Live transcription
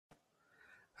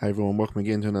Hi, everyone. Welcome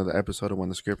again to another episode of When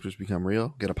the Scriptures Become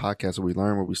Real. Get a podcast where we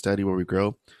learn, where we study, where we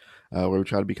grow, where we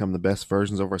try to become the best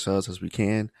versions of ourselves as we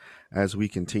can as we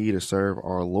continue to serve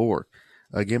our Lord.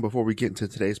 Again, before we get into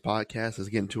today's podcast, let's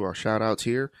get into our shout outs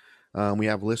here. We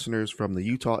have listeners from the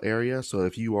Utah area. So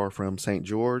if you are from St.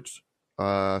 George,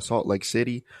 Salt Lake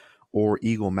City, or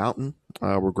Eagle Mountain,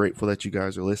 we're grateful that you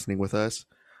guys are listening with us.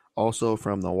 Also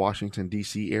from the Washington,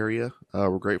 D.C. area,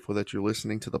 we're grateful that you're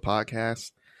listening to the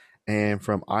podcast, and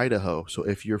from Idaho. So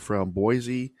if you're from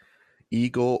Boise,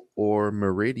 Eagle, or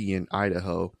Meridian,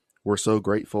 Idaho, we're so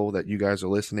grateful that you guys are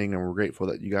listening, and we're grateful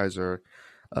that you guys are,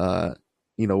 uh,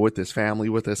 with this family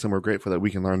with us, and we're grateful that we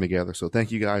can learn together. So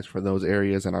thank you guys for those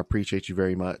areas, and I appreciate you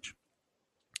very much.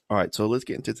 All right, so let's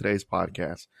get into today's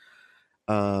podcast.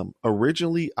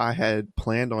 Originally, I had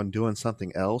planned on doing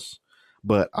something else,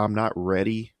 but I'm not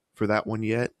ready for that one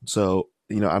yet. So,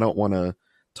 I don't want to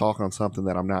talk on something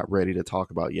that I'm not ready to talk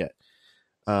about yet.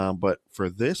 But for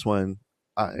this one,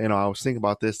 I was thinking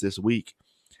about this week,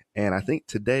 and I think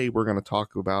today we're going to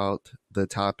talk about the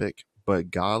topic,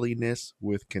 but godliness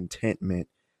with contentment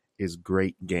is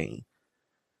great gain.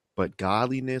 But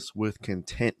godliness with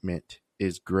contentment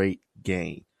is great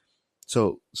gain.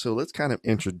 So let's kind of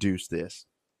introduce this.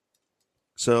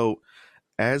 So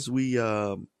as we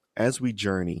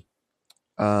journey,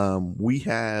 we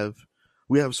have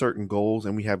certain goals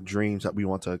and we have dreams that we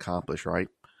want to accomplish, right?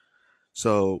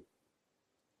 So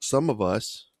some of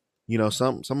us,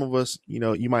 some of us,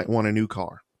 you might want a new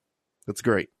car. That's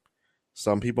great.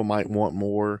 Some people might want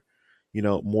more,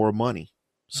 more money.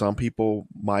 Some people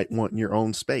might want your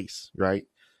own space, right?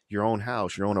 Your own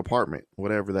house, your own apartment,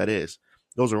 whatever that is.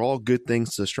 Those are all good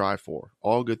things to strive for,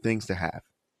 all good things to have.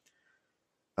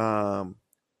 Um,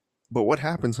 but what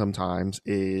happens sometimes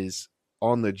is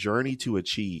on the journey to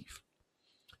achieve,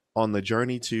 on the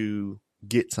journey to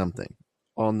get something,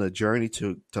 on the journey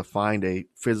to find a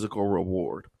physical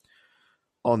reward,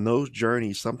 on those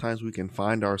journeys, sometimes we can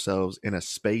find ourselves in a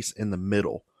space in the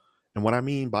middle. And what I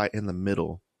mean by in the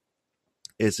middle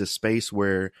is a space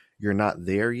where you're not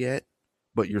there yet,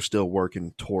 but you're still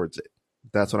working towards it.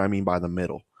 That's what I mean by the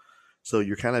middle. So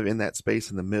you're kind of in that space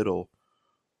in the middle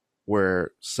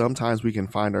where sometimes we can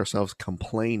find ourselves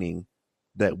complaining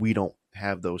that we don't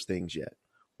have those things yet,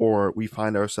 or we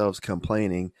find ourselves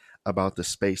complaining about the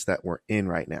space that we're in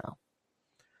right now.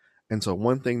 And so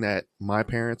one thing that my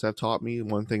parents have taught me,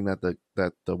 one thing that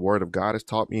the word of God has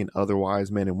taught me, and other wise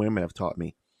men and women have taught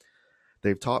me,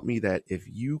 they've taught me that if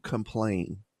you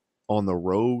complain on the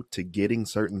road to getting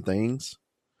certain things,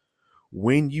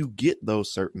 when you get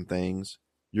those certain things,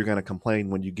 you're going to complain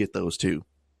when you get those too.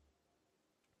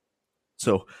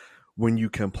 So when you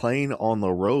complain on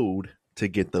the road to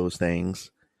get those things,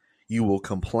 you will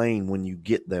complain when you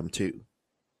get them too.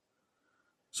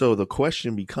 So the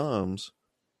question becomes,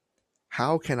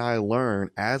 how can I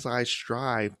learn as I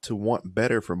strive to want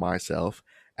better for myself,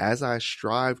 as I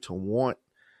strive to want,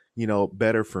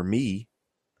 better for me?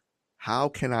 How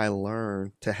can I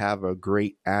learn to have a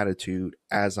great attitude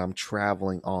as I'm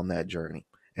traveling on that journey?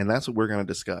 And that's what we're going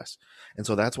to discuss. And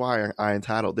so that's why I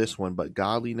entitled this one, but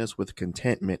godliness with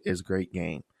contentment is great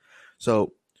gain.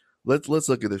 So let's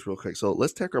look at this real quick. So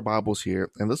let's take our Bibles here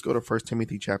and let's go to 1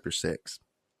 Timothy chapter 6.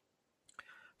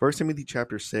 1 Timothy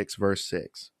chapter 6, verse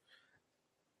 6.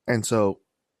 And so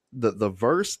the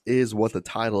verse is what the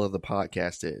title of the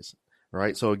podcast is,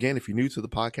 right? So again, if you're new to the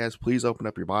podcast, please open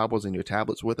up your Bibles and your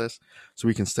tablets with us so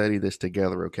we can study this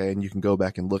together, okay? And you can go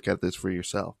back and look at this for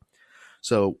yourself.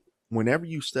 So whenever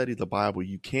you study the Bible,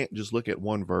 you can't just look at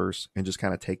one verse and just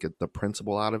kind of take the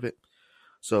principle out of it.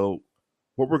 So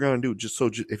what we're going to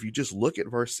do, if you just look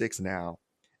at verse 6 now,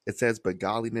 it says, but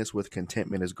godliness with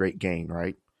contentment is great gain,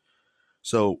 right?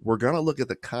 So we're going to look at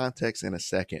the context in a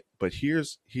second, but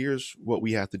here's what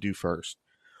we have to do first.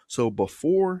 So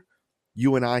before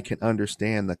you and I can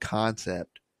understand the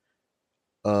concept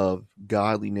of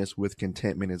godliness with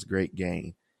contentment is great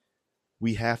gain,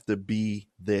 we have to be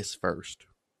this first.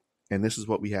 And this is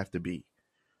what we have to be.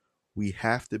 We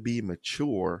have to be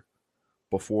mature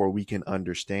before we can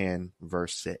understand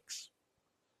verse 6.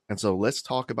 And so let's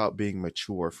talk about being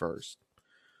mature first.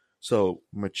 So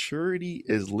maturity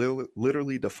is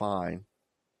literally defined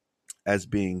as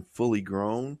being fully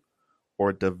grown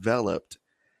or developed,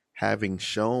 having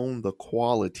shown the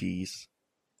qualities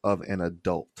of an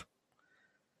adult.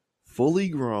 Fully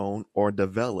grown or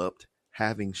developed,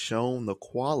 having shown the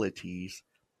qualities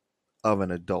of an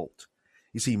adult.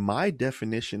 You see, my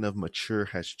definition of mature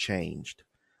has changed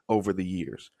over the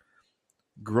years.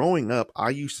 Growing up,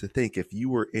 I used to think if you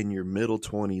were in your middle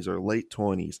 20s or late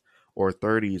 20s or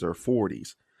 30s or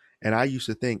 40s, and I used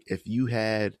to think if you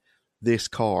had this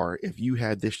car, if you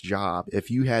had this job,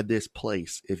 if you had this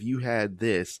place, if you had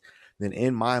this, then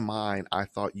in my mind, I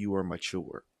thought you were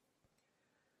mature.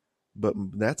 But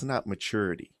that's not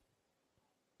maturity.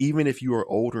 Even if you are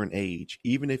older in age,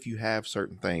 even if you have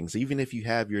certain things, even if you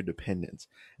have your dependents,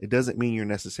 it doesn't mean you're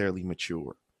necessarily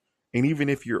mature. And even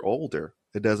if you're older,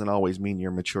 it doesn't always mean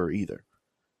you're mature either.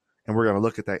 And we're going to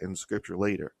look at that in scripture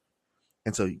later.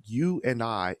 And so you and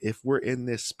I, if we're in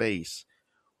this space,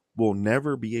 will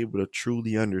never be able to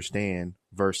truly understand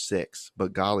verse 6,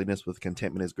 but godliness with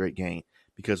contentment is great gain,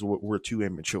 because we're too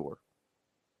immature.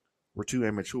 We're too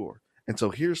immature. And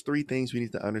so here's three things we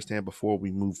need to understand before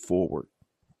we move forward.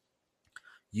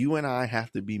 You and I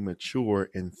have to be mature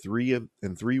in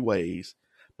three ways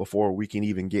before we can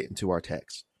even get into our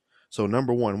text. So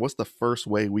number one, what's the first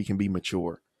way we can be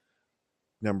mature?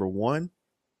 Number one,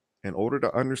 in order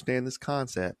to understand this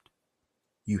concept,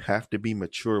 you have to be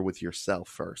mature with yourself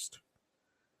first.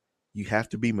 You have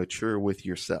to be mature with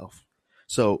yourself.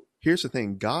 So here's the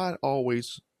thing. God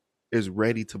always is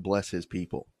ready to bless his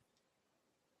people,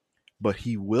 but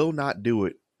he will not do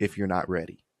it if you're not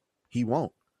ready. He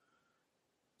won't.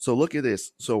 So look at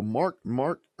this. So mark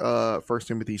 1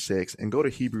 Timothy 6 and go to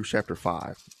Hebrews chapter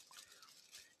 5.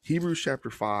 Hebrews chapter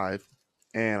 5,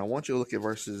 and I want you to look at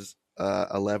verses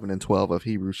 11 and 12 of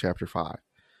Hebrews chapter 5.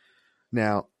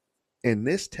 Now, in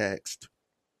this text,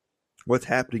 what's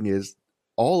happening is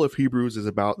all of Hebrews is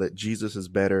about that Jesus is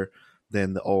better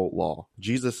than the old law.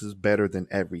 Jesus is better than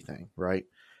everything, right?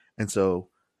 And so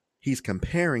he's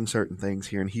comparing certain things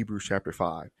here in Hebrews chapter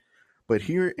 5. But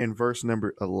here in verse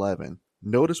number 11,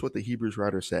 notice what the Hebrews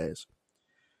writer says.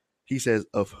 He says,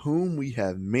 of whom we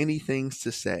have many things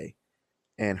to say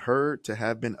and heard to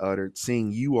have been uttered,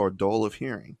 seeing you are dull of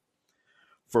hearing.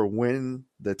 For when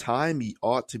the time ye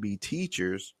ought to be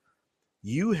teachers,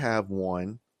 you have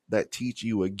one that teach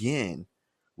you again,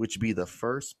 which be the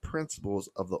first principles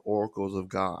of the oracles of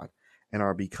God, and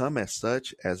are become as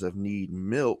such as of need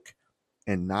milk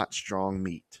and not strong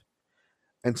meat.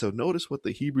 And so notice what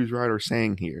the Hebrews writer is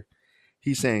saying here.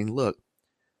 He's saying, look,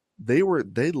 they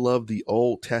loved the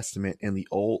Old Testament and the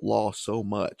old law so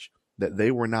much that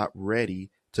they were not ready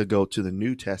to go to the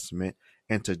New Testament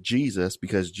and to Jesus,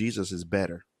 because Jesus is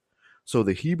better. So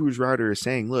the Hebrews writer is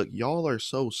saying, look, y'all are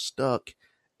so stuck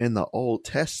in the Old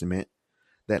Testament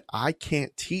that I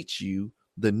can't teach you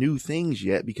the new things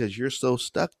yet because you're so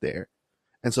stuck there.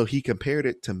 And so he compared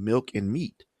it to milk and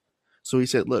meat. So he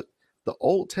said, look, the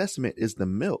Old Testament is the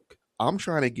milk. I'm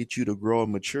trying to get you to grow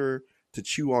and mature to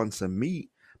chew on some meat,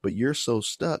 but you're so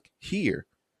stuck here.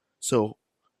 So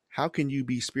how can you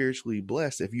be spiritually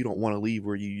blessed if you don't want to leave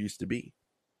where you used to be?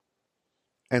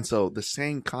 And so the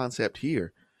same concept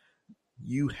here.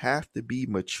 You have to be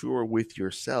mature with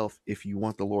yourself if you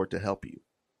want the Lord to help you.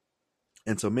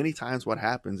 And so many times what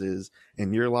happens is,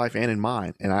 in your life and in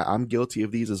mine, and I'm guilty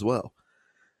of these as well,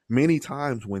 many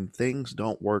times when things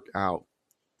don't work out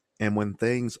and when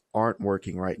things aren't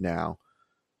working right now,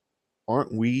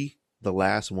 aren't we the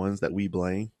last ones that we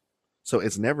blame? So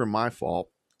it's never my fault.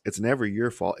 It's never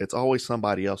your fault. It's always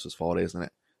somebody else's fault, isn't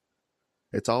it?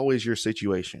 It's always your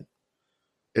situation.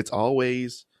 It's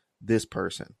always this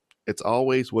person. It's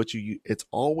always it's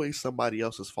always somebody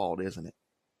else's fault, isn't it?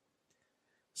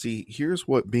 See, here's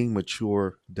what being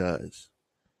mature does.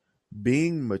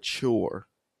 Being mature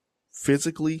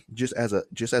physically, just as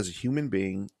a human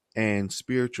being, and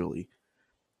spiritually,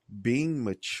 being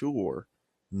mature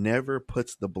never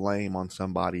puts the blame on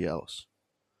somebody else.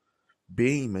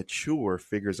 Being mature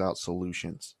figures out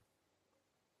solutions.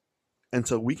 And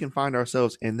so we can find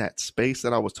ourselves in that space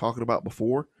that I was talking about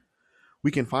before. We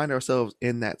can find ourselves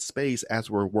in that space as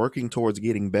we're working towards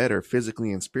getting better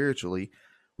physically and spiritually.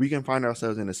 We can find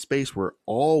ourselves in a space where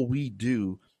all we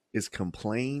do is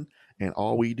complain and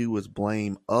all we do is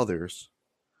blame others.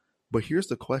 But here's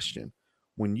the question.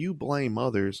 When you blame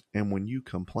others and when you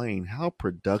complain, how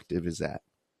productive is that?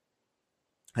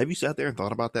 Have you sat there and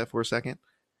thought about that for a second?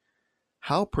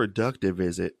 How productive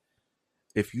is it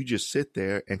if you just sit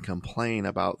there and complain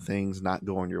about things not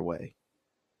going your way?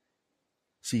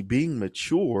 See, being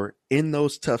mature in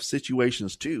those tough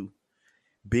situations too,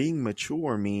 being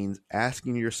mature means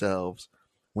asking yourselves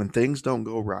when things don't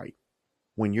go right,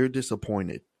 when you're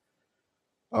disappointed,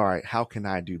 all right, how can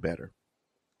I do better?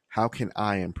 How can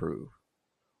I improve?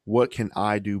 What can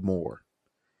I do more?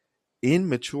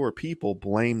 Immature people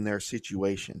blame their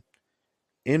situation.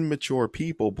 Immature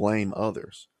people blame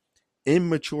others.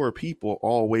 Immature people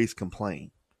always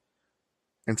complain.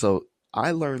 And so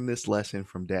I learned this lesson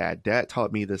from Dad. Dad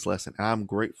taught me this lesson. And I'm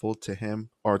grateful to him,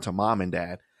 or to Mom and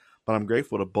Dad, but I'm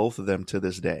grateful to both of them to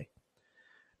this day,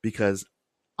 because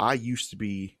I used to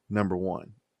be number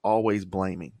one. always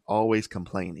blaming, always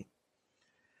complaining.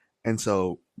 And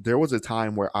so there was a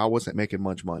time where I wasn't making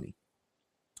much money.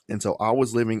 And so I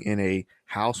was living in a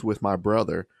house with my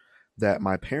brother that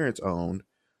my parents owned,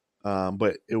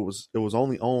 but it was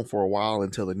only owned for a while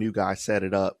until the new guy set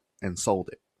it up and sold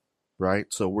it. Right.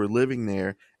 So we're living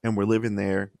there and we're living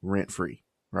there rent free.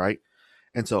 Right.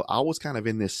 And so I was kind of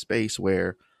in this space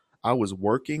where I was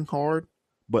working hard,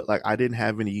 but like I didn't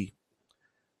have any,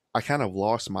 I kind of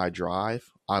lost my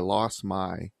drive. I lost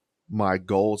my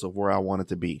goals of where I wanted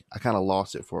to be. I kind of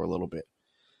lost it for a little bit.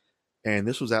 And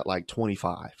this was at like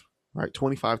 25, right?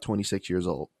 25, 26 years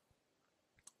old.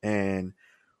 And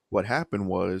what happened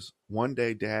was one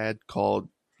day dad called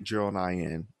Gerald and I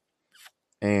in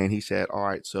and he said, all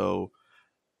right, so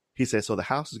he said, so the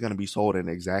house is going to be sold in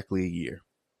exactly a year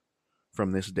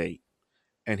from this date.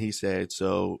 And he said,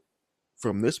 so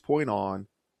from this point on,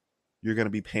 you're going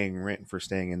to be paying rent for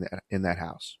staying in that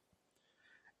house.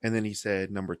 And then he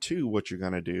said, number two, what you're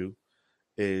going to do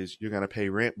is you're going to pay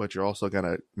rent, but you're also going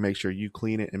to make sure you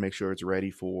clean it and make sure it's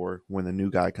ready for when the new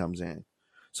guy comes in.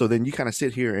 So then you kind of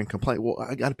sit here and complain, well,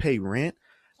 I got to pay rent.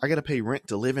 I got to pay rent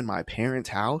to live in my parents'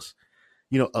 house.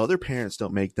 You know, other parents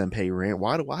don't make them pay rent.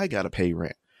 Why do I got to pay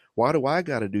rent? Why do I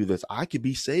got to do this? I could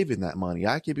be saving that money.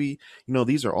 I could be,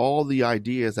 these are all the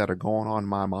ideas that are going on in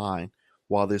my mind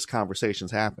while this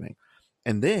conversation's happening.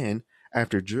 And then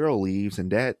after Gerald leaves and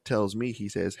dad tells me, he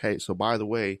says, hey, so by the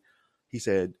way, he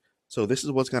said, so this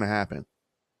is what's going to happen.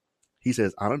 He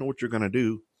says, I don't know what you're going to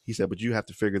do. He said, but you have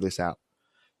to figure this out.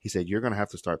 He said, you're going to have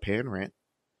to start paying rent.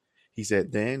 He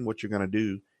said, then what you're going to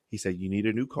do, he said, you need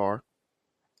a new car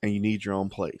and you need your own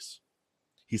place.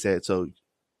 He said, so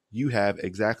you have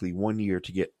exactly 1 year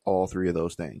to get all three of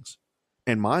those things.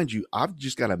 And mind you, I've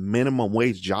just got a minimum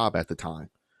wage job at the time.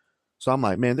 So I'm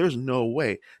like, man, there's no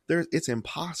way. It's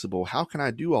impossible. How can I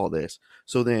do all this?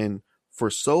 So then for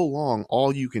so long,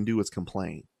 all you can do is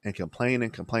complain and complain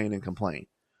and complain and complain.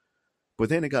 But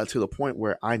then it got to the point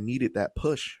where I needed that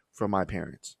push from my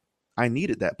parents. I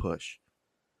needed that push.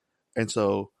 And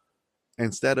so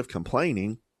instead of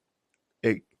complaining,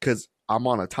 because I'm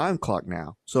on a time clock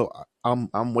now, so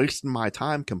I'm wasting my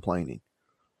time complaining.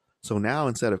 So now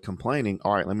instead of complaining,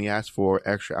 all right, let me ask for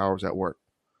extra hours at work.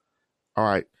 All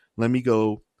right, let me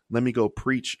go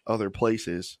preach other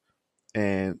places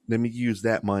and let me use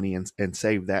that money and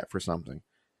save that for something.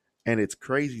 And it's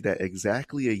crazy that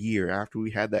exactly a year after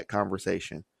we had that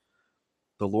conversation,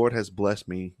 the Lord has blessed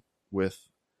me with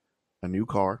a new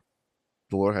car.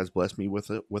 The Lord has blessed me with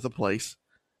a place,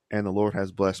 and the Lord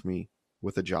has blessed me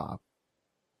with a job.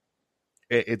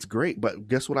 It's great, but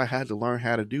guess what I had to learn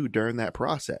how to do during that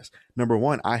process? Number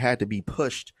one, I had to be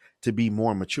pushed to be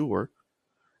more mature.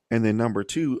 And then number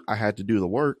two, I had to do the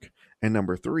work. And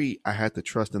number three, I had to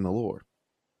trust in the Lord.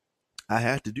 I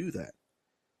had to do that.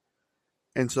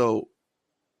 And so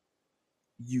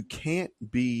you can't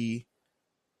be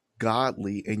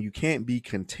godly and you can't be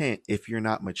content if you're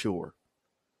not mature.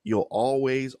 You'll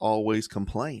always, always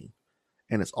complain.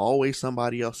 And it's always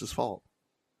somebody else's fault.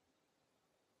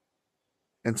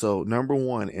 And so, number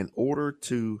one, in order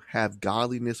to have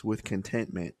godliness with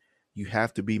contentment, you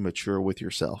have to be mature with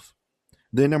yourself.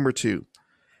 Then, number two,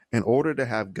 in order to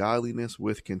have godliness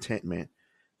with contentment,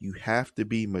 you have to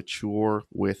be mature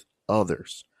with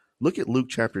others. Look at Luke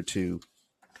chapter 2.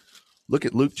 Look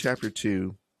at Luke chapter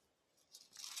 2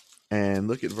 and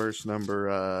look at verse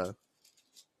number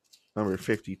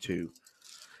 52.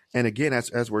 And again,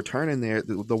 as we're turning there,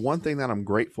 the one thing that I'm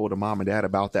grateful to mom and dad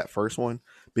about that first one,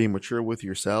 being mature with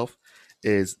yourself,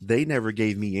 is they never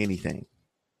gave me anything.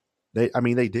 They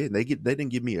did. They didn't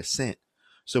give me a cent.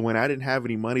 So when I didn't have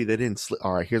any money, they didn't.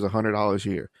 All right, here's $100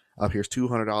 here. Oh, here's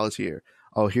 $200 here.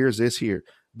 Oh, here's this here.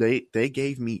 They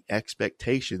gave me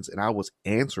expectations, and I was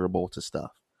answerable to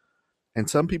stuff. And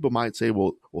some people might say,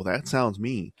 well, that sounds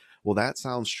mean. Well, that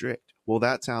sounds strict. Well,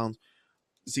 that sounds.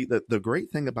 See, the great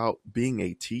thing about being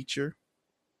a teacher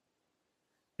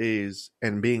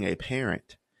and being a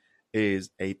parent is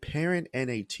a parent and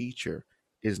a teacher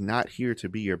is not here to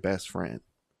be your best friend.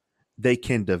 They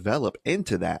can develop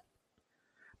into that.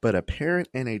 But a parent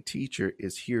and a teacher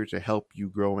is here to help you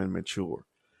grow and mature.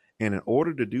 And in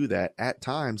order to do that, at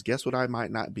times, guess what I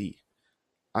might not be?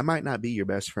 I might not be your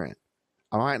best friend.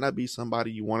 I might not be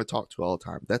somebody you want to talk to all the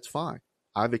time. That's fine.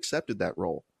 I've accepted that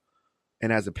role.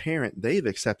 And as a parent, they've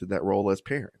accepted that role as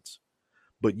parents.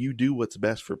 But you do what's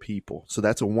best for people. So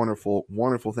that's a wonderful,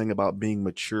 wonderful thing about being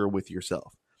mature with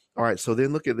yourself. All right, so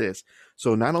then look at this.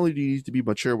 So not only do you need to be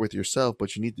mature with yourself,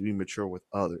 but you need to be mature with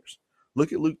others.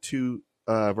 Look at Luke 2,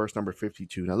 verse number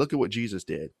 52. Now look at what Jesus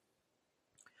did.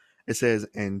 It says,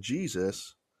 and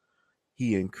Jesus,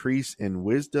 he increased in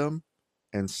wisdom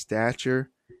and stature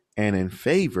and in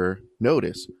favor,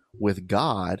 notice, with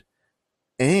God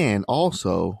and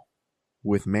also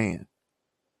with man.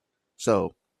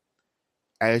 So,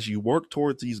 as you work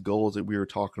towards these goals that we were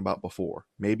talking about before,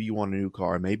 maybe you want a new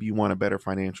car, maybe you want a better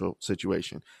financial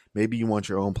situation, maybe you want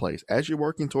your own place. As you're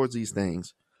working towards these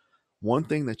things, one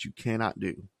thing that you cannot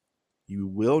do, you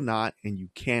will not and you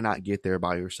cannot get there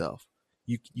by yourself.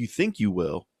 You think you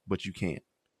will, but you can't.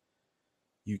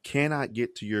 You cannot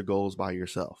get to your goals by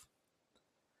yourself.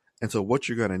 And so what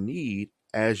you're going to need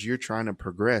as you're trying to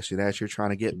progress and as you're trying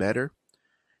to get better,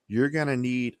 you're going to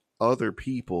need other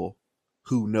people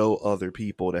who know other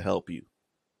people to help you.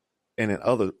 And in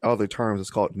other terms, it's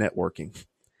called networking.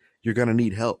 You're going to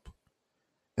need help.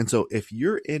 And so if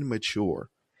you're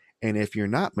immature and if you're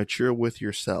not mature with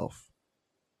yourself,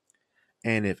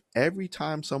 and if every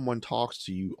time someone talks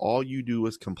to you, all you do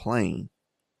is complain,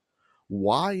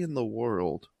 why in the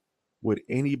world would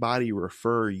anybody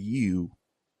refer you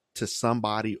to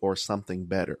somebody or something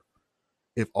better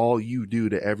if all you do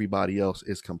to everybody else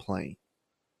is complain?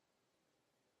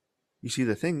 You see,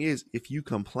 the thing is, if you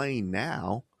complain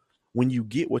now, when you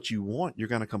get what you want, you're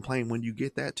going to complain when you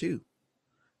get that too.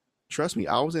 Trust me,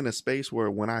 I was in a space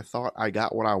where when I thought I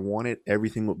got what I wanted,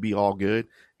 everything would be all good.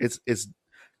 It's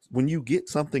when you get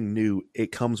something new,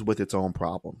 it comes with its own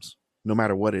problems, no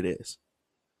matter what it is.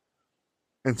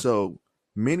 And so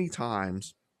many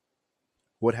times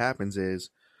what happens is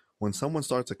when someone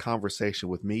starts a conversation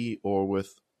with me or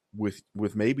with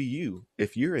maybe you,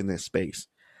 if you're in this space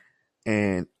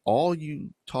and all you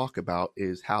talk about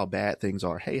is how bad things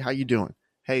are. Hey, how you doing?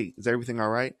 Hey, is everything all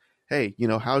right? Hey,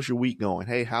 how's your week going?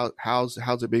 Hey, how's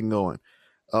it been going?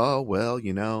 Oh, well,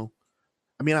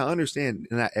 I mean, I understand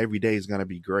not every day is going to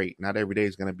be great. Not every day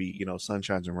is going to be,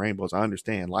 sunshines and rainbows. I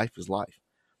understand life is life.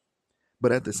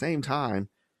 But at the same time,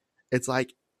 it's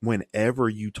like whenever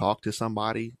you talk to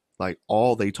somebody, like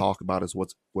all they talk about is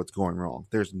what's going wrong.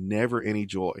 There's never any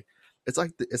joy. It's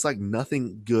like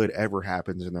nothing good ever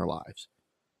happens in their lives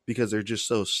because they're just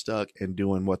so stuck in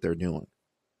doing what they're doing.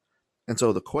 And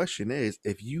so the question is,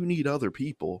 if you need other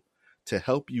people to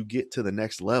help you get to the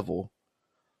next level,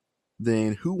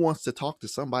 then who wants to talk to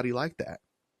somebody like that?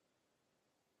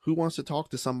 Who wants to talk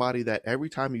to somebody that every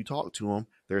time you talk to them,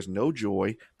 there's no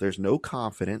joy, there's no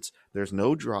confidence, there's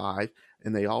no drive,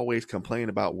 and they always complain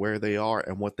about where they are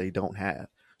and what they don't have?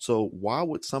 So why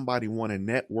would somebody want to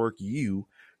network you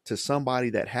to somebody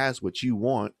that has what you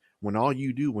want when all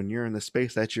you do when you're in the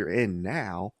space that you're in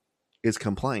now is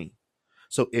complain?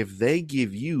 So if they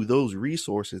give you those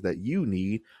resources that you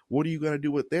need, what are you going to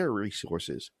do with their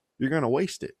resources? You're going to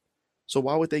waste it. So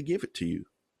why would they give it to you?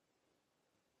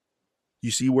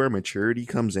 You see where maturity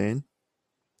comes in?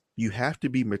 You have to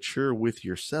be mature with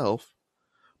yourself,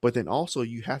 but then also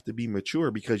you have to be mature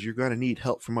because you're going to need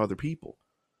help from other people.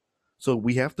 So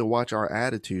we have to watch our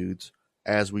attitudes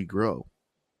as we grow.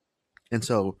 And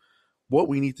so what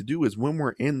we need to do is when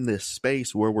we're in this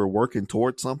space where we're working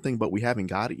towards something, but we haven't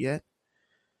got it yet,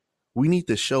 we need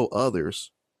to show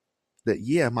others that,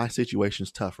 yeah, my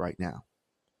situation's tough right now.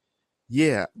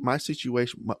 Yeah, my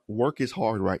situation, work is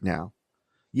hard right now.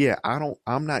 Yeah,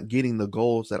 I'm not getting the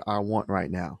goals that I want right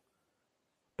now,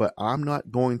 but I'm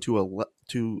not going to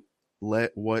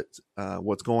let what's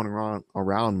going on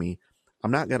around me.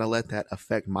 I'm not going to let that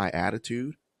affect my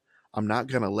attitude. I'm not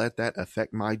going to let that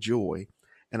affect my joy,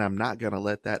 and I'm not going to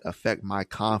let that affect my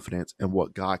confidence in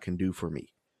what God can do for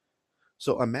me.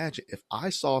 So imagine if I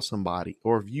saw somebody,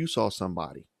 or if you saw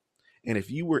somebody, and if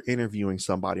you were interviewing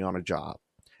somebody on a job,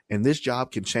 and this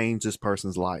job can change this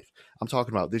person's life. I'm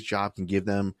talking about this job can give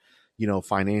them,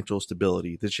 financial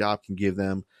stability. This job can give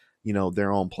them,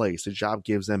 their own place. This job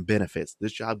gives them benefits.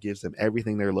 This job gives them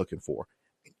everything they're looking for.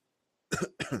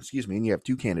 Excuse me. And you have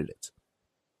two candidates.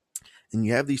 And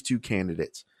you have these two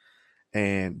candidates,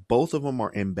 and both of them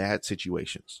are in bad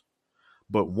situations.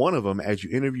 But one of them, as you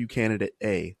interview candidate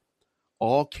A,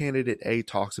 all candidate A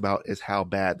talks about is how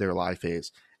bad their life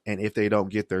is. And if they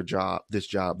don't get this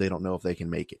job, they don't know if they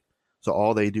can make it. So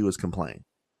all they do is complain.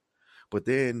 But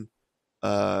then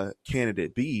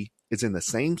candidate B is in the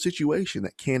same situation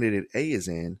that candidate A is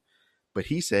in, but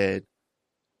he said,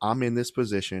 I'm in this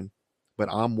position, but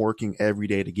I'm working every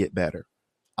day to get better.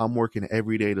 I'm working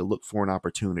every day to look for an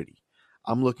opportunity.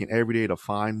 I'm looking every day to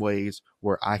find ways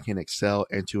where I can excel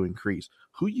and to increase.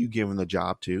 Who you giving the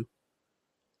job to?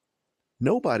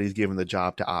 Nobody's giving the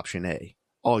job to option A.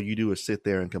 All you do is sit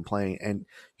there and complain, and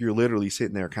you're literally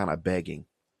sitting there kind of begging.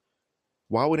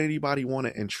 Why would anybody want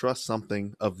to entrust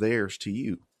something of theirs to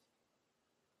you?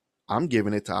 I'm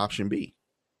giving it to option B.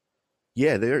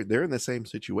 Yeah, they're in the same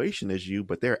situation as you,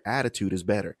 but their attitude is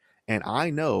better. And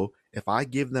I know If I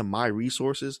give them my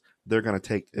resources, they're going to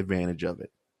take advantage of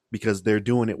it because they're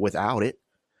doing it without it.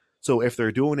 So if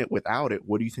they're doing it without it,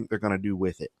 what do you think they're going to do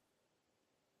with it?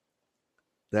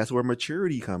 That's where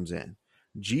maturity comes in.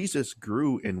 Jesus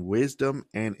grew in wisdom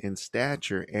and in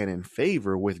stature and in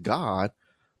favor with God,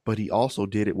 but he also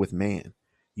did it with man.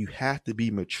 You have to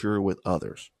be mature with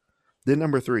others. Then,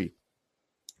 number 3,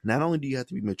 not only do you have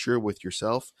to be mature with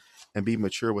yourself and be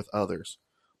mature with others,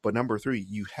 but number 3,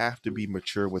 you have to be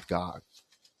mature with God.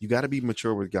 You got to be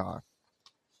mature with God.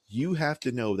 You have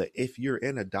to know that if you're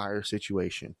in a dire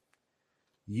situation,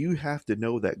 you have to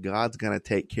know that God's going to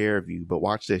take care of you. But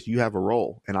watch this. You have a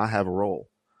role and I have a role.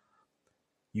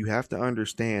 You have to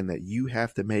understand that you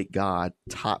have to make God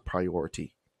top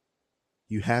priority.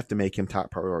 You have to make him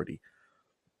top priority.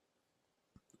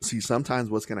 See, sometimes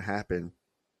what's going to happen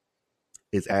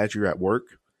is as you're at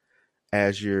work,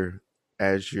 as you're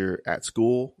at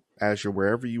school, as you're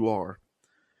wherever you are,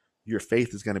 your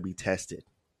faith is going to be tested.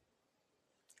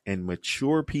 And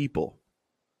mature people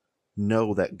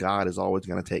know that God is always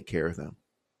going to take care of them.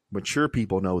 Mature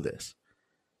people know this.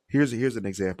 Here's an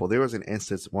example. There was an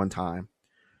instance one time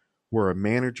where a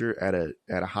manager at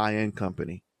a high-end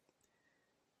company,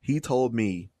 he told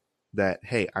me that,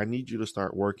 hey, I need you to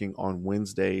start working on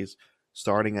Wednesdays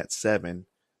starting at 7,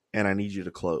 and I need you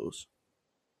to close.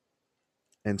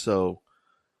 And so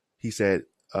he said,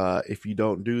 if you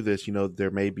don't do this,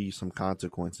 there may be some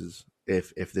consequences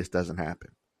if this doesn't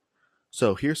happen.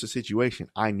 So here's the situation.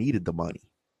 I needed the money.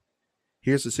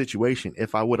 Here's the situation.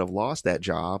 If I would have lost that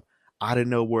job, I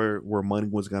didn't know where money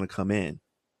was going to come in.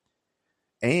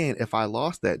 And if I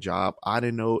lost that job, I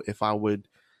didn't know if I would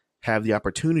have the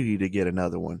opportunity to get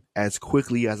another one as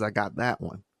quickly as I got that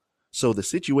one. So the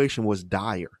situation was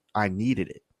dire. I needed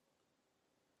it.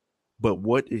 But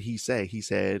what did he say? He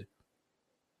said,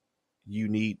 you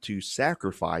need to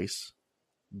sacrifice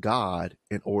God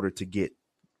in order to get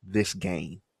this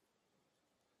gain.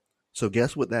 So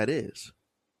guess what that is?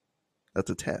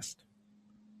 That's a test.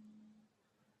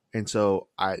 And so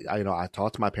I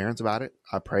talked to my parents about it.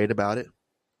 I prayed about it.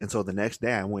 And so the next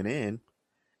day I went in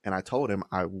and I told him,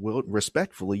 I will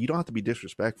respectfully, you don't have to be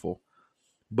disrespectful,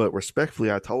 but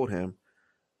respectfully, I told him,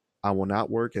 I will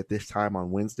not work at this time on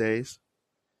Wednesdays.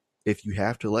 If you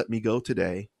have to let me go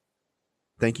today,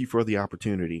 thank you for the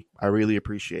opportunity. I really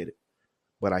appreciate it.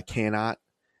 But I cannot,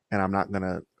 and I'm not going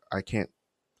to,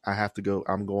 I have to go.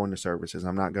 I'm going to services.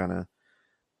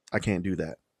 I can't do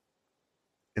that.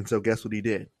 And so guess what he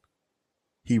did?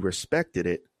 He respected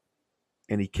it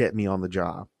and he kept me on the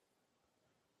job.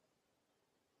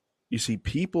 You see,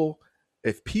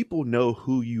 if people know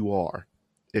who you are,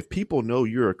 if people know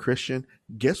you're a Christian,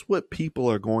 guess what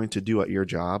people are going to do at your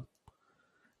job?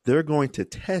 They're going to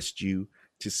test you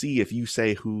to see if you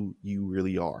say who you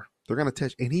really are. They're going to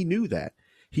test. And he knew that.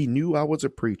 He knew I was a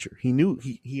preacher. He knew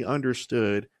he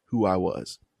understood who I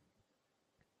was.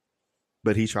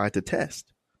 But he tried to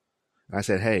test. I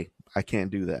said, hey, I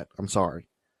can't do that. I'm sorry.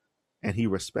 And he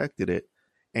respected it.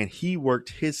 And he worked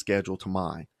his schedule to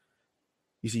mine.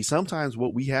 You see, sometimes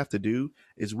what we have to do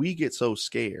is we get so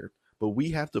scared, but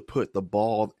we have to put the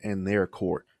ball in their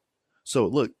court. So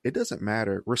look, it doesn't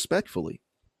matter, respectfully,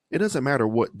 it doesn't matter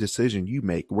what decision you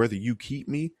make, whether you keep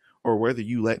me or whether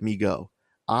you let me go.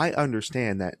 I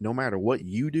understand that no matter what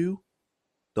you do,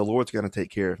 the Lord's going to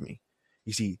take care of me.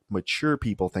 You see, mature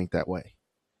people think that way.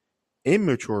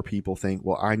 Immature people think,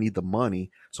 well, I need the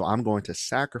money, so I'm going to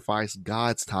sacrifice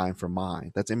God's time for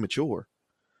mine. That's immature.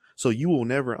 So you will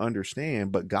never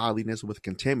understand, but godliness with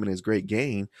contentment is great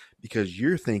gain, because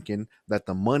you're thinking that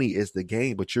the money is the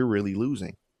gain, but you're really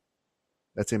losing.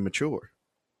 That's immature.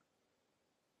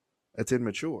 That's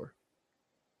immature.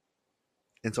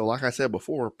 And so, like I said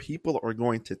before, people are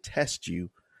going to test you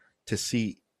to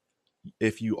see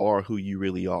if you are who you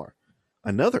really are.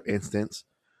 Another instance,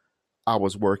 I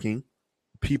was working.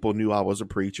 People knew I was a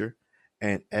preacher.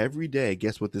 And every day,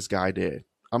 guess what this guy did?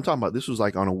 I'm talking about, this was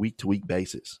like on a week-to-week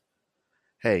basis.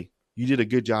 Hey, you did a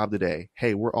good job today.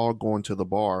 Hey, we're all going to the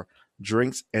bar.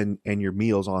 Drinks and your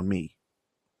meals on me.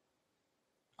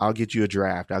 I'll get you a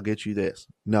draft. I'll get you this.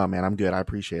 No, man, I'm good. I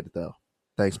appreciate it though.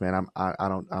 Thanks, man. I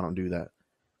don't do that.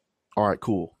 All right,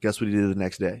 cool. Guess what he did the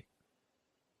next day?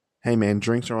 Hey, man,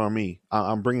 drinks are on me.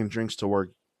 I'm bringing drinks to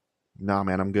work. Nah,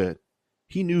 man, I'm good.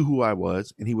 He knew who I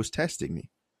was and he was testing me.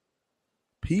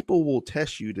 People will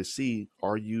test you to see,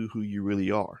 are you who you really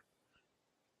are?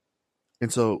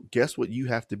 And so guess what you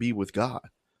have to be with God?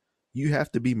 You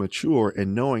have to be mature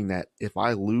in knowing that if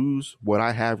I lose what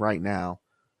I have right now,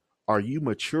 are you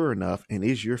mature enough, and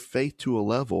is your faith to a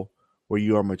level where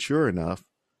you are mature enough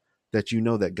that you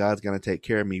know that God's going to take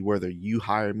care of me, whether you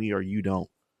hire me or you don't,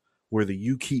 whether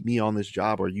you keep me on this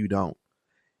job or you don't.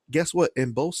 Guess what?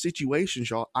 In both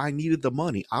situations, y'all, I needed the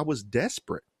money. I was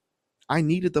desperate. I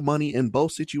needed the money in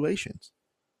both situations.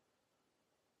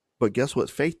 But guess what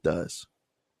faith does?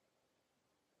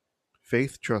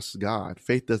 Faith trusts God.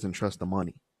 Faith doesn't trust the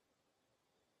money.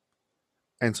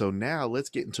 And so now let's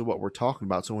get into what we're talking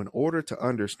about. So in order to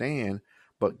understand,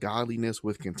 but godliness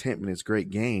with contentment is great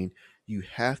gain, you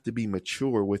have to be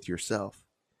mature with yourself.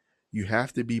 You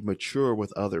have to be mature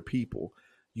with other people.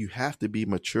 You have to be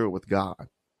mature with God.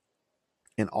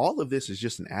 And all of this is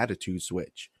just an attitude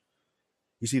switch.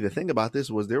 You see, the thing about this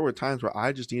was there were times where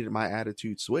I just needed my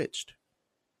attitude switched.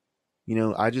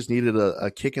 I just needed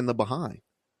a kick in the behind.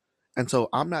 And so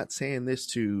I'm not saying this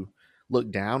to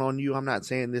look down on you. I'm not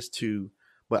saying this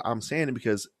but I'm saying it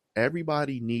because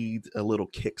everybody needs a little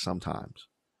kick sometimes.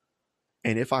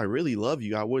 And if I really love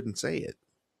you, I wouldn't say it.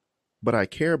 But I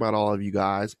care about all of you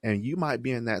guys. And you might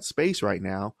be in that space right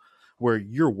now where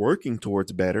you're working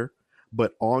towards better.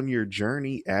 But on your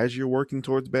journey, as you're working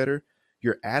towards better,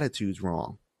 your attitude's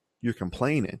wrong. You're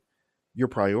complaining. Your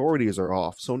priorities are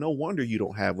off. So no wonder you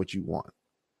don't have what you want.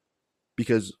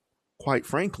 Because quite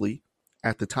frankly,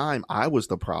 at the time, I was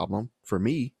the problem for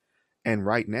me. And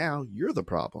right now, you're the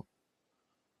problem.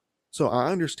 So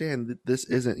I understand that this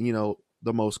isn't,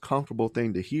 the most comfortable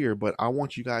thing to hear, but I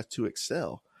want you guys to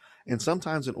excel. And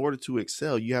sometimes in order to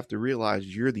excel, you have to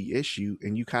realize you're the issue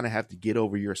and you kind of have to get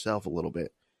over yourself a little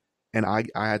bit. And I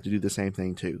had to do the same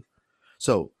thing too.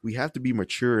 So we have to be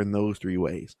mature in those three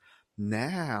ways.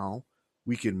 Now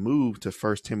we can move to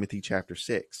 1 Timothy chapter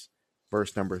 6,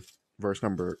 verse number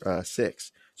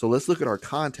 6. So let's look at our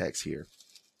context here.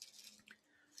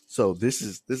 So this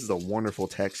is a wonderful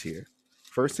text here.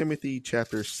 1 Timothy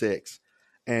chapter 6.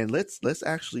 And let's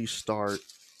actually start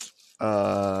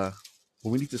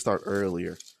we need to start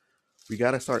earlier. We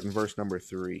got to start in verse number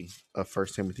 3 of 1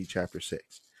 Timothy chapter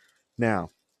 6. Now,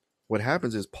 what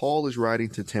happens is Paul is writing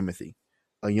to Timothy,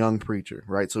 a young preacher,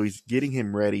 right? So he's getting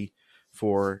him ready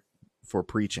for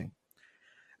preaching.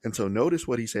 And so notice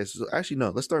what he says. So actually, no,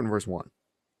 let's start in verse 1.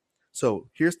 So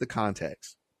here's the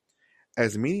context.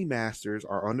 As many masters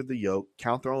are under the yoke,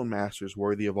 count their own masters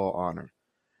worthy of all honor,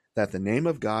 that the name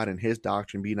of God and his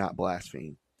doctrine be not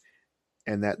blasphemed,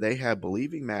 and that they have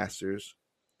believing masters.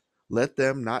 Let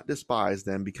them not despise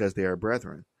them because they are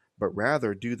brethren, but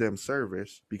rather do them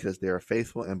service because they are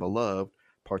faithful and beloved,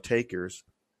 partakers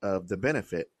of the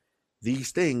benefit.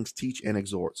 These things teach and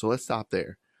exhort. So let's stop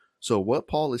there. So what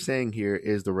Paul is saying here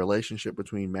is the relationship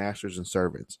between masters and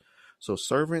servants. So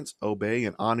servants obey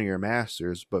and honor your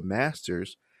masters, but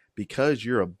masters, because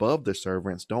you're above the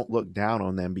servants, don't look down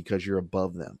on them because you're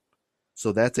above them.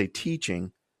 So that's a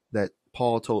teaching that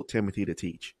Paul told Timothy to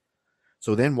teach.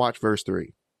 So then watch verse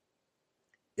 3.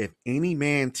 If any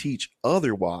man teach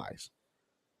otherwise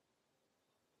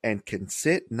and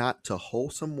consent not to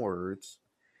wholesome words,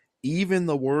 even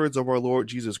the words of our Lord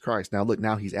Jesus Christ. Now look,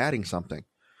 now he's adding something.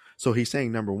 So he's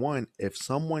saying, number one, if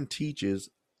someone teaches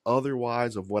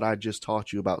otherwise of what I just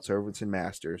taught you about servants and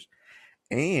masters,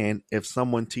 and if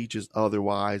someone teaches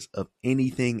otherwise of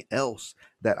anything else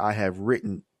that I have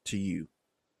written to you,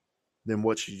 then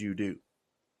what should you do?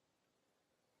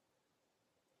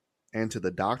 And to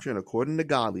the doctrine according to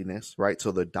godliness, right?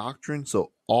 So the doctrine,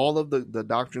 so all of the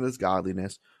doctrine is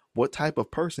godliness. What type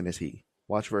of person is he?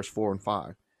 Watch verse 4 and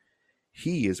 5.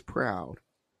 He is proud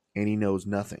and he knows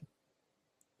nothing,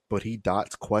 but he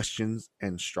dots questions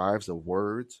and strives of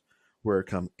words, where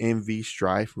come envy,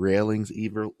 strife, railings,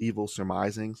 evil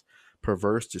surmisings,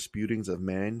 perverse disputings of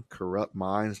men, corrupt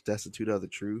minds, destitute of the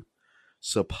truth,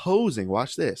 supposing,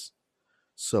 watch this,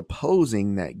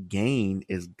 supposing that gain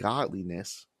is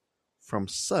godliness, from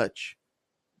such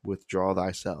withdraw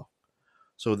thyself.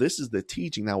 So this is the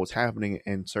teaching that was happening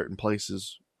in certain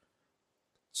places.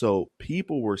 So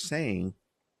people were saying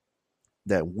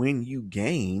that when you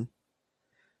gain,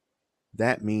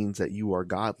 that means that you are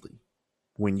godly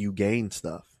when you gain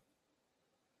stuff.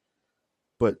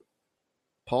 But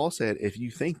Paul said, if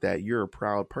you think that, you're a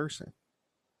proud person.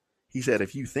 He said,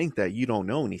 if you think that, you don't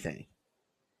know anything.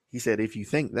 He said, if you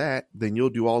think that, then you'll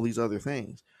do all these other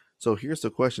things. So here's the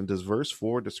question. Does verse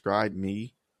 4 describe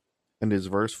me? And does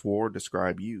verse 4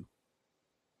 describe you?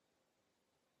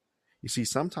 You see,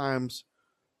 sometimes,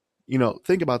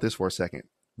 think about this for a second.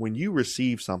 When you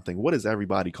receive something, what does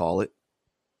everybody call it?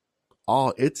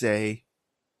 Oh, it's a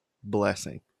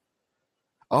blessing.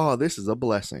 Oh, this is a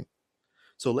blessing.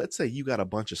 So let's say you got a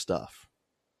bunch of stuff,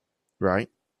 right?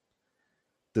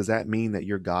 Does that mean that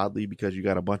you're godly because you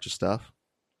got a bunch of stuff?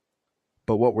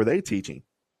 But what were they teaching?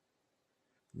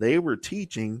 They were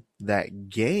teaching that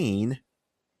gain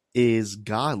is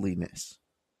godliness.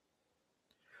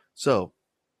 So,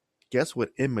 guess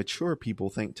what immature people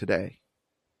think today?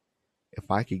 If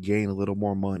I could gain a little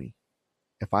more money,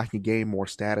 if I can gain more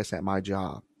status at my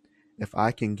job, if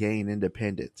I can gain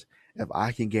independence, if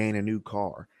I can gain a new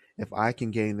car, if I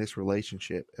can gain this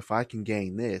relationship, if I can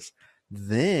gain this,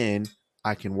 then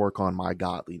I can work on my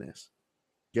godliness.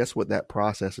 Guess what that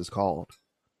process is called?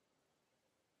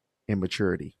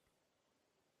 Immaturity.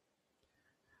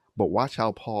 But watch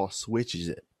how Paul switches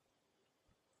it.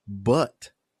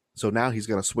 But, so now he's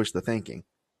going to switch the thinking.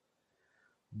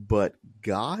 But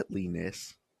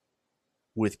godliness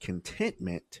with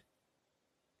contentment,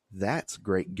 that's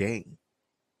great gain.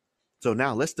 So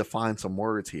now let's define some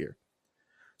words here.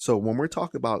 So when we're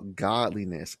talking about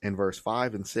godliness in verse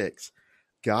 5 and 6,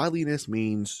 godliness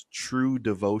means true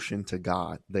devotion to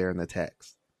God there in the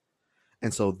text.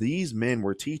 And so these men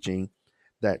were teaching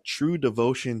that true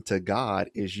devotion to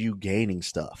God is you gaining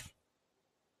stuff.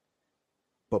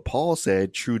 But Paul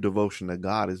said true devotion to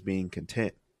God is being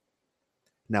content.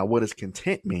 Now, what does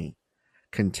content mean?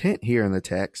 Content here in the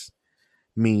text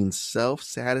means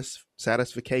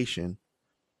self-satisfaction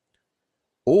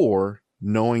or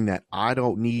knowing that I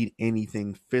don't need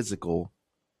anything physical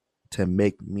to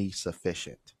make me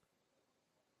sufficient.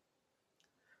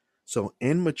 So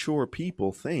immature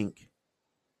people think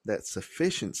that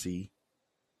sufficiency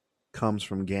comes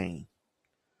from gain.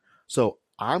 So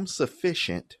I'm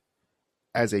sufficient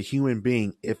as a human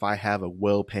being if I have a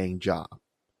well-paying job.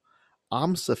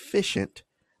 I'm sufficient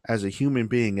as a human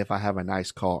being if I have a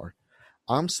nice car.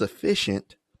 I'm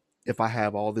sufficient if I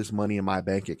have all this money in my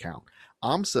bank account.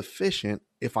 I'm sufficient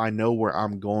if I know where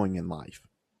I'm going in life.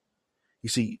 You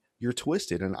see, you're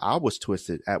twisted, and I was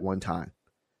twisted at one time.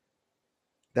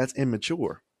 That's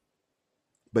immature.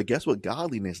 But guess what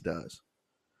godliness does?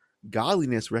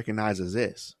 Godliness recognizes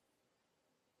this.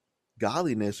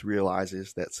 Godliness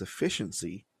realizes that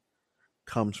sufficiency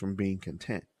comes from being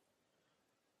content.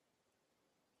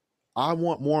 I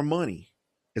want more money.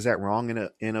 Is that wrong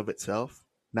in of itself?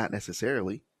 Not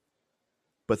necessarily.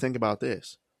 But think about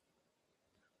this.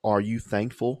 Are you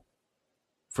thankful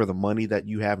for the money that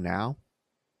you have now?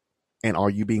 And are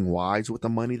you being wise with the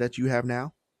money that you have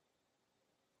now?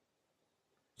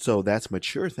 So that's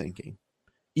mature thinking.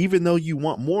 Even though you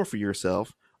want more for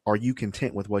yourself, are you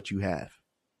content with what you have?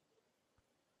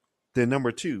 Then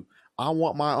number 2, I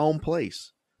want my own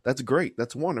place. That's great.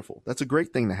 That's wonderful. That's a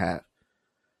great thing to have.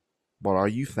 But are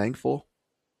you thankful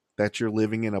that you're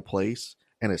living in a place,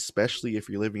 and especially if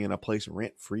you're living in a place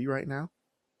rent free right now?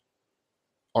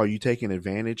 Are you taking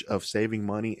advantage of saving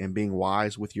money and being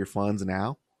wise with your funds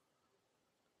now?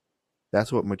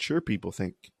 That's what mature people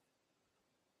think.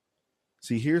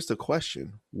 See, here's the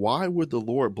question. Why would the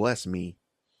Lord bless me?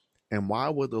 And why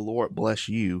would the Lord bless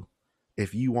you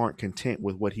if you aren't content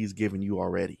with what he's given you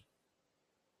already?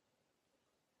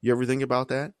 You ever think about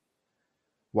that?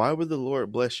 Why would the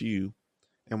Lord bless you?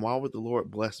 And why would the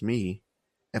Lord bless me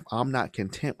if I'm not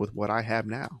content with what I have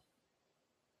now?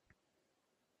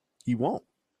 He won't.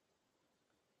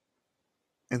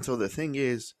 And so the thing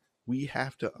is, we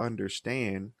have to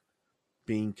understand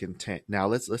being content. Now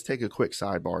let's take a quick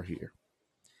sidebar here.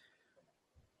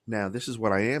 Now, this is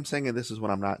what I am saying, and this is what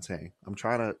I'm not saying. I'm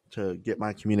trying to get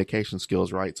my communication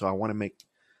skills right, so I want to make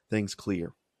things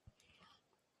clear.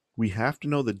 We have to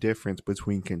know the difference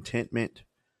between contentment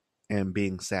and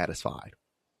being satisfied.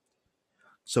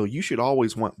 So you should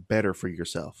always want better for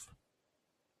yourself.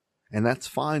 And that's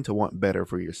fine to want better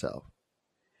for yourself.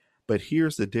 But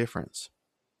here's the difference.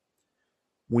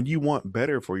 When you want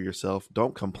better for yourself,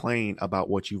 don't complain about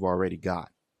what you've already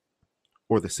got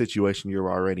or the situation you're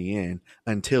already in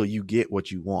until you get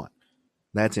what you want.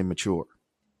 That's immature.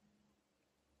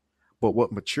 But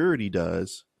what maturity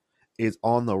does is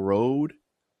on the road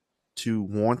to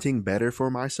wanting better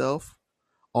for myself,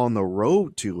 on the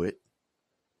road to it,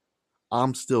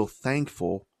 I'm still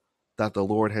thankful that the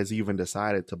Lord has even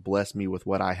decided to bless me with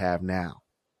what I have now.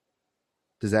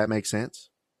 Does that make sense?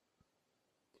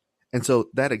 And so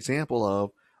that example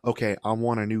of, okay, I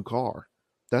want a new car.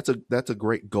 That's a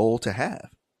great goal to have.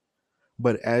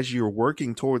 But as you're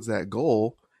working towards that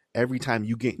goal, every time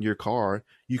you get in your car,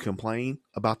 you complain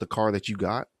about the car that you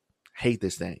got. Hate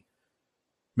this thing.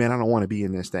 Man, I don't want to be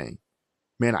in this thing.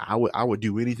 Man, I would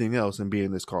do anything else than be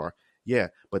in this car. Yeah,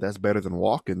 but that's better than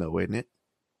walking though, isn't it?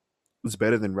 It's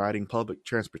better than riding public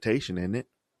transportation, isn't it?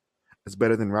 It's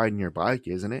better than riding your bike,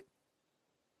 isn't it?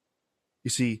 You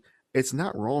see, it's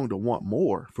not wrong to want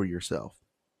more for yourself.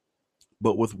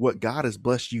 But with what God has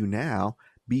blessed you now,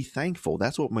 be thankful.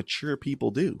 That's what mature people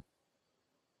do.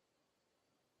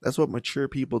 That's what mature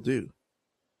people do.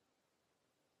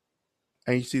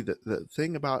 And you see, the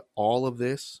thing about all of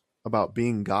this, about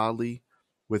being godly,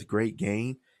 with great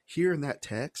gain. Here in that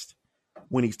text,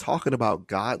 when he's talking about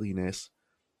godliness,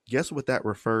 guess what that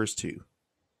refers to?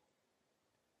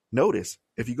 Notice,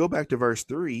 if you go back to verse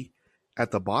 3,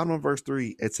 at the bottom of verse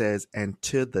 3, it says, and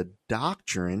to the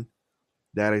doctrine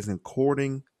that is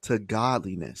according to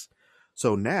godliness.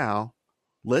 So now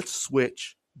let's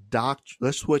switch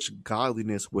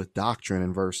godliness with doctrine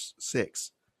in verse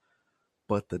 6.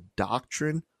 But the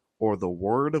doctrine or the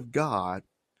word of God,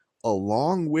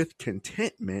 along with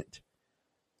contentment,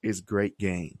 is great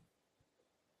gain.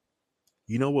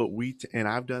 You know what and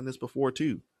I've done this before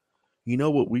too. You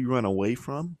know what we run away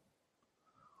from?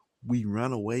 We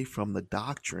run away from the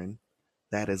doctrine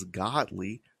that is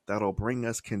godly, that'll bring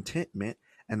us contentment,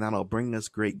 and that'll bring us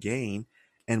great gain.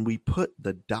 And we put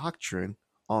the doctrine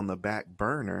on the back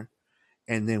burner,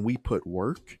 and then we put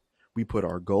work, we put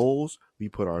our goals, we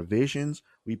put our visions,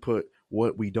 we put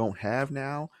what we don't have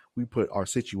now, we put our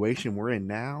situation we're in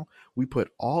now, we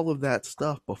put all of that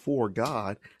stuff before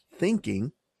God,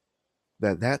 thinking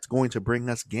that that's going to bring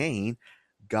us gain.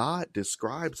 God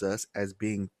describes us as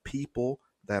being people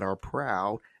that are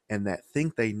proud and that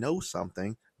think they know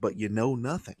something, but you know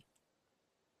nothing.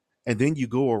 And then you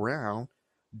go around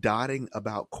dotting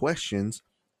about questions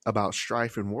about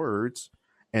strife and words.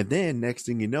 And then next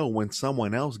thing you know, when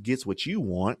someone else gets what you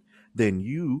want, then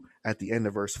you, at the end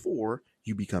of verse 4,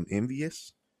 you become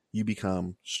envious. You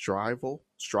become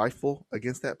strifeful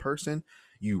against that person.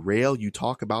 You rail, you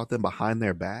talk about them behind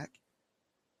their back,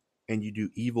 and you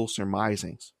do evil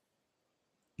surmisings.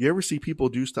 You ever see people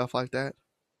do stuff like that?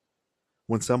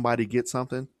 When somebody gets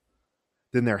something,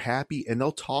 then they're happy and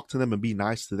they'll talk to them and be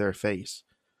nice to their face.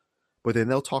 But then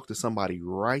they'll talk to somebody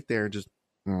right there and just,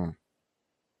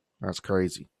 that's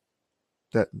crazy.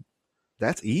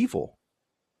 That's evil.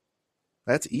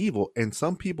 That's evil. And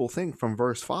some people think from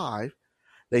verse 5,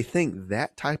 they think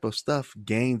that type of stuff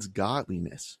gains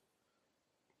godliness.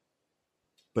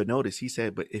 But notice he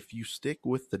said, but if you stick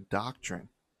with the doctrine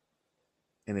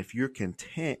and if you're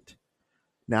content,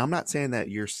 now I'm not saying that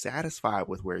you're satisfied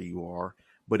with where you are,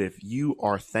 but if you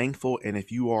are thankful and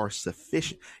if you are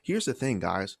sufficient, here's the thing,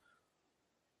 guys.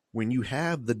 When you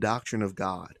have the doctrine of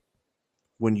God,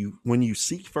 when you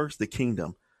seek first the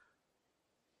kingdom,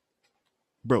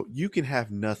 bro, you can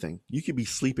have nothing. You could be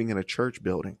sleeping in a church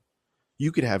building.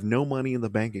 You could have no money in the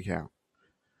bank account.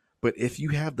 But if you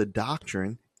have the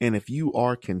doctrine and if you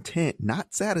are content,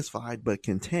 not satisfied, but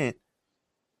content,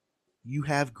 you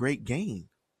have great gain.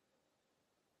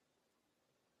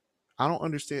 I don't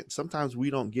understand. Sometimes we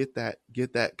don't get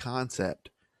that concept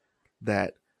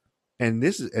that, and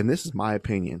this is my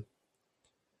opinion.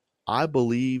 I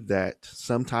believe that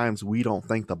sometimes we don't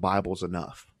think the Bible's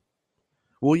enough.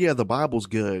 Well, yeah, the Bible's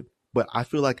good, but I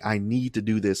feel like I need to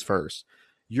do this first.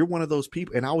 You're one of those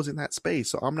people, and I was in that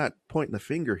space, so I'm not pointing the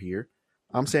finger here.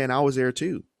 I'm saying I was there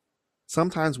too.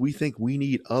 Sometimes we think we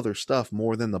need other stuff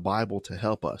more than the Bible to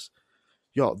help us.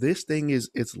 Y'all, this thing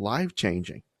it's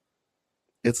life-changing.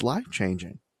 It's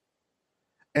life-changing.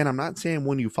 And I'm not saying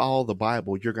when you follow the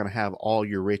Bible, you're going to have all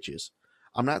your riches.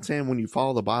 I'm not saying when you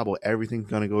follow the Bible, everything's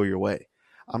going to go your way.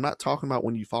 I'm not talking about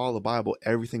when you follow the Bible,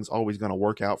 everything's always going to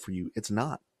work out for you. It's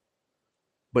not.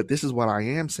 But this is what I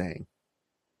am saying.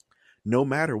 No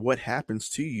matter what happens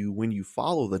to you when you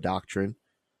follow the doctrine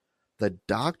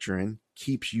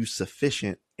keeps you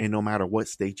sufficient in no matter what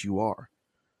state you are.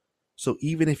 So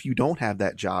even if you don't have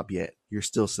that job yet, you're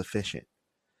still sufficient.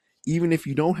 Even if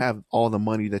you don't have all the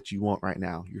money that you want right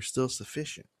now, you're still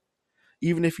sufficient.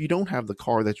 Even if you don't have the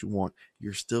car that you want,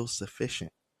 you're still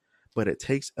sufficient. But it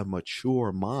takes a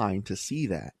mature mind to see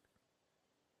that.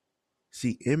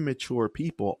 See, immature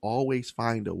people always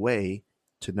find a way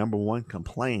to, number one,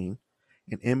 complain,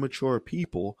 and immature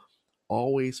people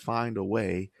always find a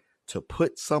way to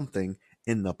put something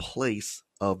in the place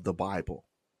of the Bible.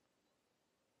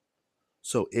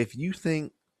 So if you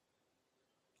think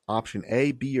option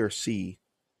A, B, or C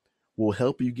will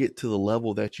help you get to the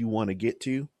level that you want to get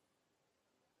to,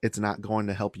 it's not going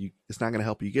to help you. It's not going to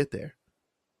help you get there.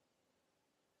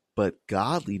 But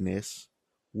godliness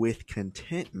with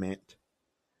contentment,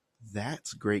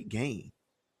 that's great gain.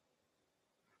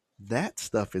 That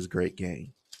stuff is great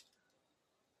gain.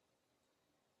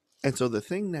 And so the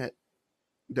thing that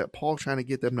Paul's trying to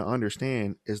get them to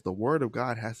understand is the word of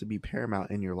God has to be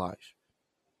paramount in your life.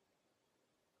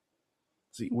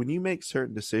 See, when you make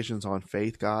certain decisions on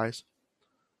faith, guys,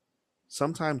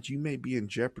 sometimes you may be in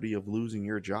jeopardy of losing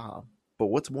your job. But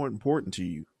what's more important to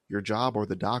you, your job or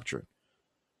the doctrine?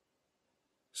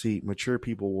 See, mature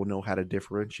people will know how to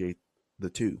differentiate the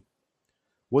two.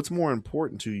 What's more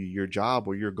important to you, your job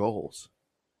or your goals?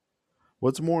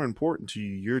 What's more important to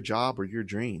you, your job or your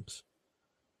dreams?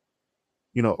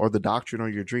 or the doctrine or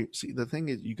your dream. See, the thing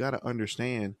is, you got to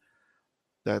understand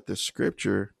that the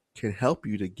scripture can help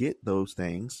you to get those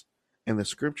things, and the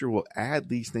scripture will add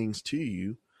these things to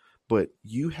you, but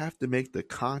you have to make the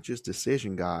conscious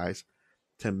decision, guys,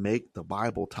 to make the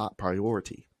Bible top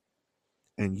priority.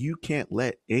 And you can't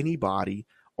let anybody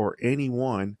or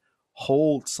anyone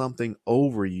hold something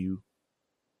over you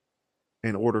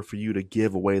in order for you to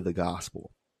give away the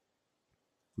gospel.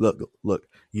 Look,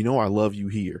 I love you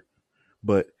here,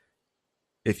 but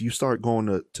if you start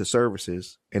going to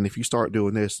services and if you start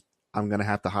doing this, I'm going to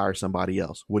have to hire somebody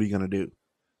else. What are you going to do?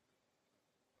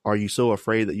 Are you so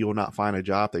afraid that you'll not find a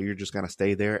job that you're just going to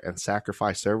stay there and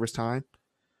sacrifice service time?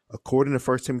 According to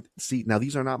 1 Timothy, see, now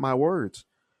these are not my words.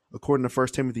 According to 1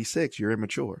 Timothy 6, you're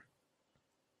immature.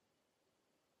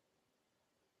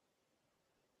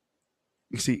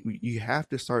 You see, you have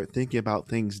to start thinking about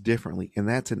things differently, and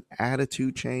that's an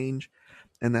attitude change,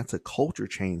 and that's a culture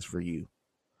change for you.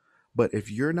 But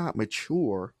if you're not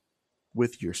mature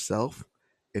with yourself,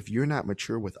 if you're not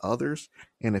mature with others,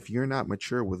 and if you're not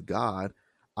mature with God,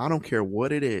 I don't care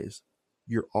what it is,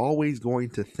 you're always going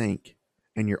to think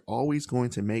and you're always going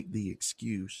to make the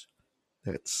excuse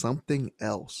that something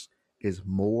else is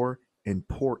more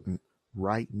important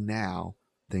right now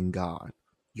than God.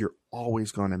 You're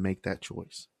always going to make that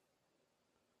choice.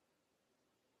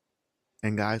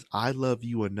 And guys, I love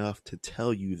you enough to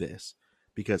tell you this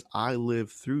because I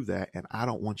lived through that and I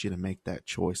don't want you to make that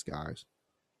choice, guys.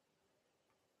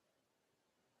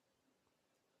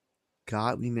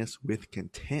 Godliness with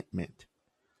contentment,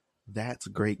 that's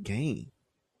great gain.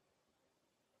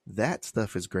 That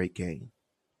stuff is great gain.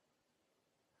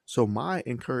 So my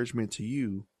encouragement to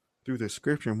you through the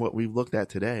scripture and what we've looked at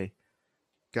today,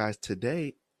 guys,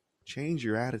 today, change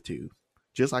your attitude.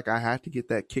 Just like I had to get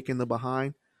that kick in the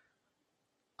behind,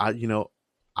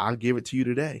 I'll give it to you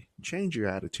today. Change your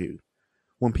attitude.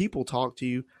 When people talk to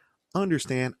you, I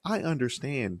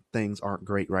understand things aren't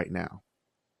great right now.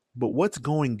 But what's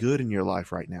going good in your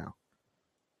life right now?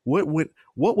 What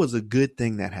was a good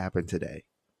thing that happened today?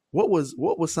 What was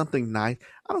something nice?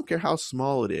 I don't care how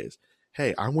small it is.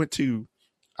 Hey, I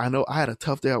know I had a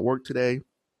tough day at work today,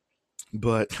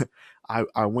 but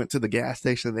I went to the gas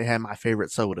station and they had my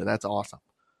favorite soda. That's awesome.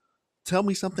 Tell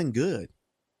me something good.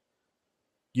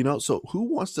 So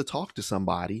who wants to talk to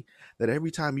somebody that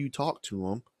every time you talk to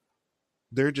them,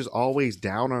 they're just always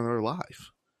down on their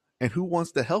life? And who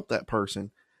wants to help that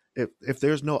person if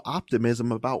there's no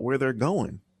optimism about where they're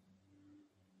going?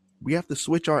 We have to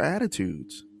switch our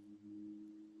attitudes.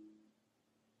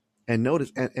 And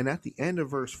notice, and at the end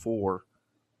of verse 4,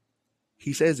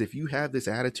 he says, if you have this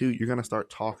attitude, you're going to start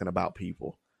talking about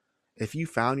people. If you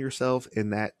found yourself in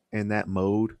that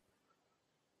mode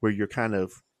where you're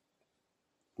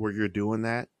doing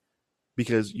that,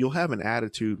 because you'll have an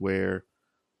attitude where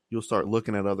you'll start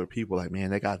looking at other people like, man,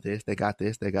 they got this, they got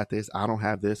this, they got this. I don't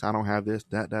have this, da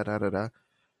da da da da.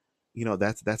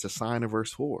 That's a sign of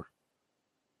verse 4.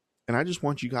 And I just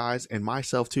want you guys and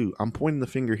myself too. I'm pointing the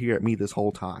finger here at me this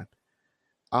whole time.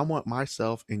 I want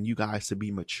myself and you guys to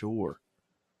be mature.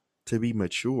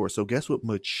 So guess what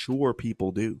mature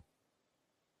people do?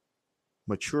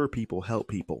 Mature people help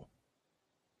people.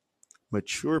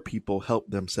 Mature people help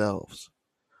themselves.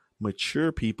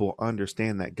 Mature people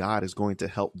understand that God is going to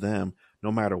help them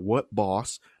no matter what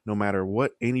boss, no matter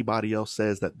what anybody else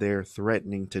says that they're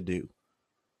threatening to do.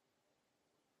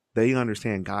 They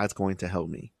understand God's going to help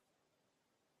me.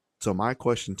 So my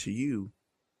question to you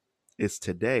is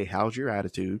today, how's your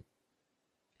attitude?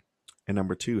 And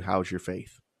number 2, how's your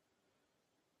faith?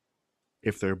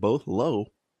 If they're both low,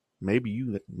 maybe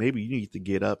you need to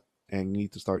get up and you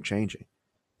need to start changing.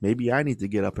 Maybe I need to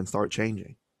get up and start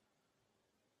changing.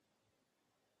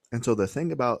 And so the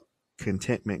thing about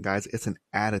contentment, guys, it's an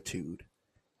attitude.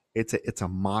 It's a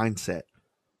mindset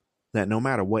that no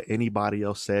matter what anybody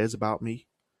else says about me,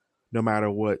 no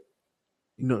matter what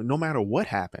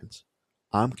happens,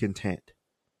 I'm content.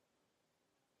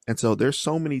 And so there's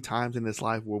so many times in this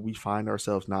life where we find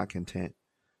ourselves not content.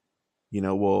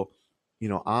 I'm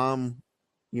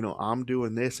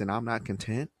doing this and I'm not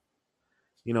content.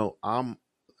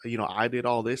 I did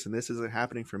all this and this isn't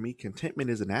happening for me. Contentment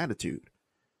is an attitude.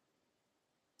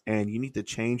 And you need to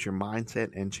change your mindset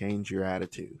and change your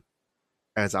attitude,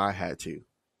 as I had to,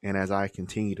 and as I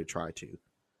continue to try to.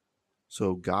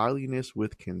 So godliness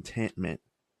with contentment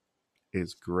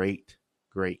is great,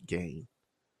 great gain.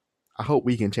 I hope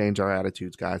we can change our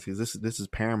attitudes, guys, because this is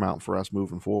paramount for us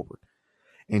moving forward.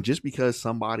 And just because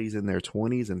somebody's in their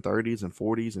 20s and 30s and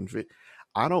 40s and 50s,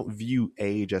 I don't view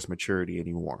age as maturity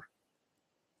anymore.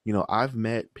 I've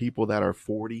met people that are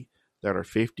 40, that are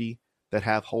 50, that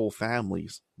have whole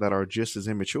families that are just as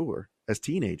immature as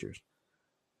teenagers.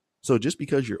 So just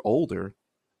because you're older,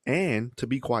 and to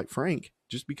be quite frank,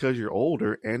 just because you're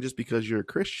older and just because you're a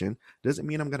Christian doesn't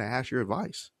mean I'm going to ask your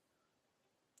advice.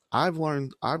 I've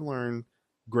learned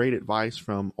great advice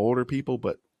from older people,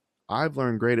 but I've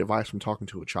learned great advice from talking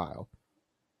to a child.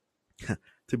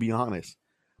 To be honest,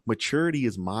 maturity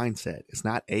is mindset. It's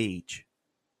not age.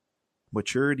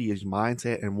 Maturity is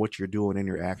mindset and what you're doing in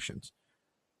your actions.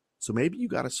 So maybe you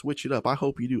got to switch it up. I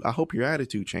hope you do. I hope your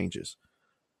attitude changes.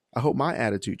 I hope my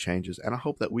attitude changes, and I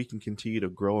hope that we can continue to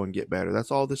grow and get better.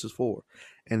 That's all this is for.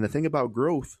 And the thing about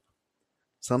growth,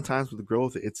 sometimes with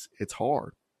growth, it's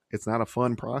hard. It's not a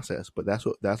fun process, but that's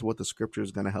what the scripture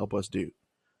is going to help us do.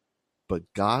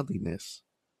 But godliness,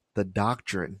 the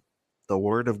doctrine, the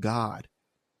word of God,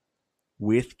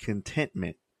 with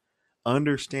contentment,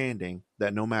 understanding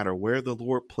that no matter where the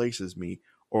Lord places me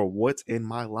or what's in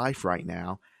my life right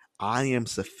now, I am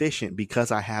sufficient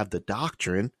because I have the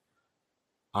doctrine.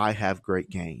 I have great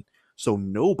gain. So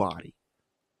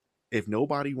if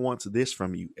nobody wants this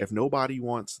from you, if nobody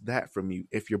wants that from you,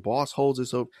 if your boss holds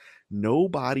this up,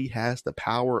 nobody has the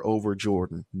power over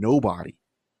Jordan. Nobody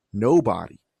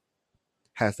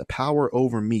has the power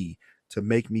over me to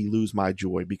make me lose my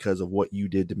joy because of what you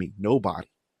did to me.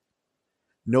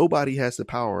 Nobody has the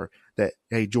power that,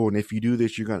 hey, Jordan, if you do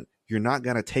this, you're not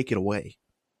gonna take it away.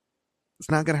 It's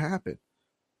not gonna happen.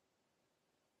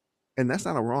 And that's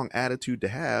not a wrong attitude to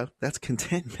have. That's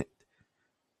contentment.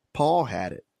 Paul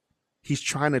had it. He's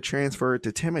trying to transfer it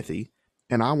to Timothy,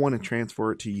 and I want to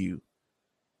transfer it to you.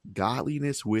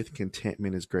 Godliness with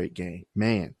contentment is great gain.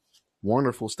 Man,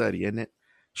 wonderful study, isn't it?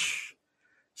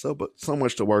 But so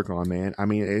much to work on, man. I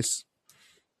mean, it's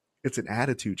an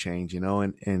attitude change,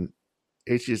 and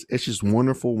it's just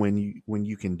wonderful when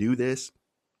you can do this,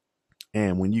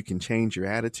 and when you can change your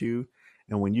attitude,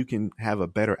 and when you can have a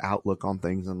better outlook on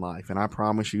things in life. And I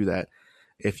promise you that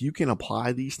if you can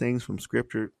apply these things from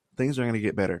scripture, things are going to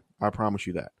get better. I promise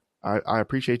you that. I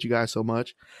appreciate you guys so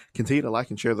much. Continue to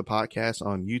like and share the podcast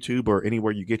on YouTube or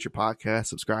anywhere you get your podcast.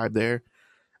 Subscribe there.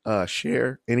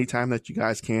 Share anytime that you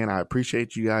guys can. I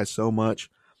appreciate you guys so much.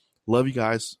 Love you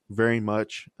guys very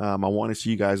much. I want to see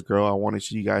you guys grow. I want to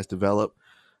see you guys develop.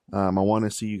 I want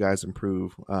to see you guys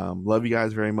improve. Love you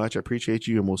guys very much. I appreciate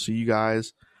you, and we'll see you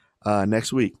guys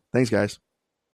next week. Thanks, guys.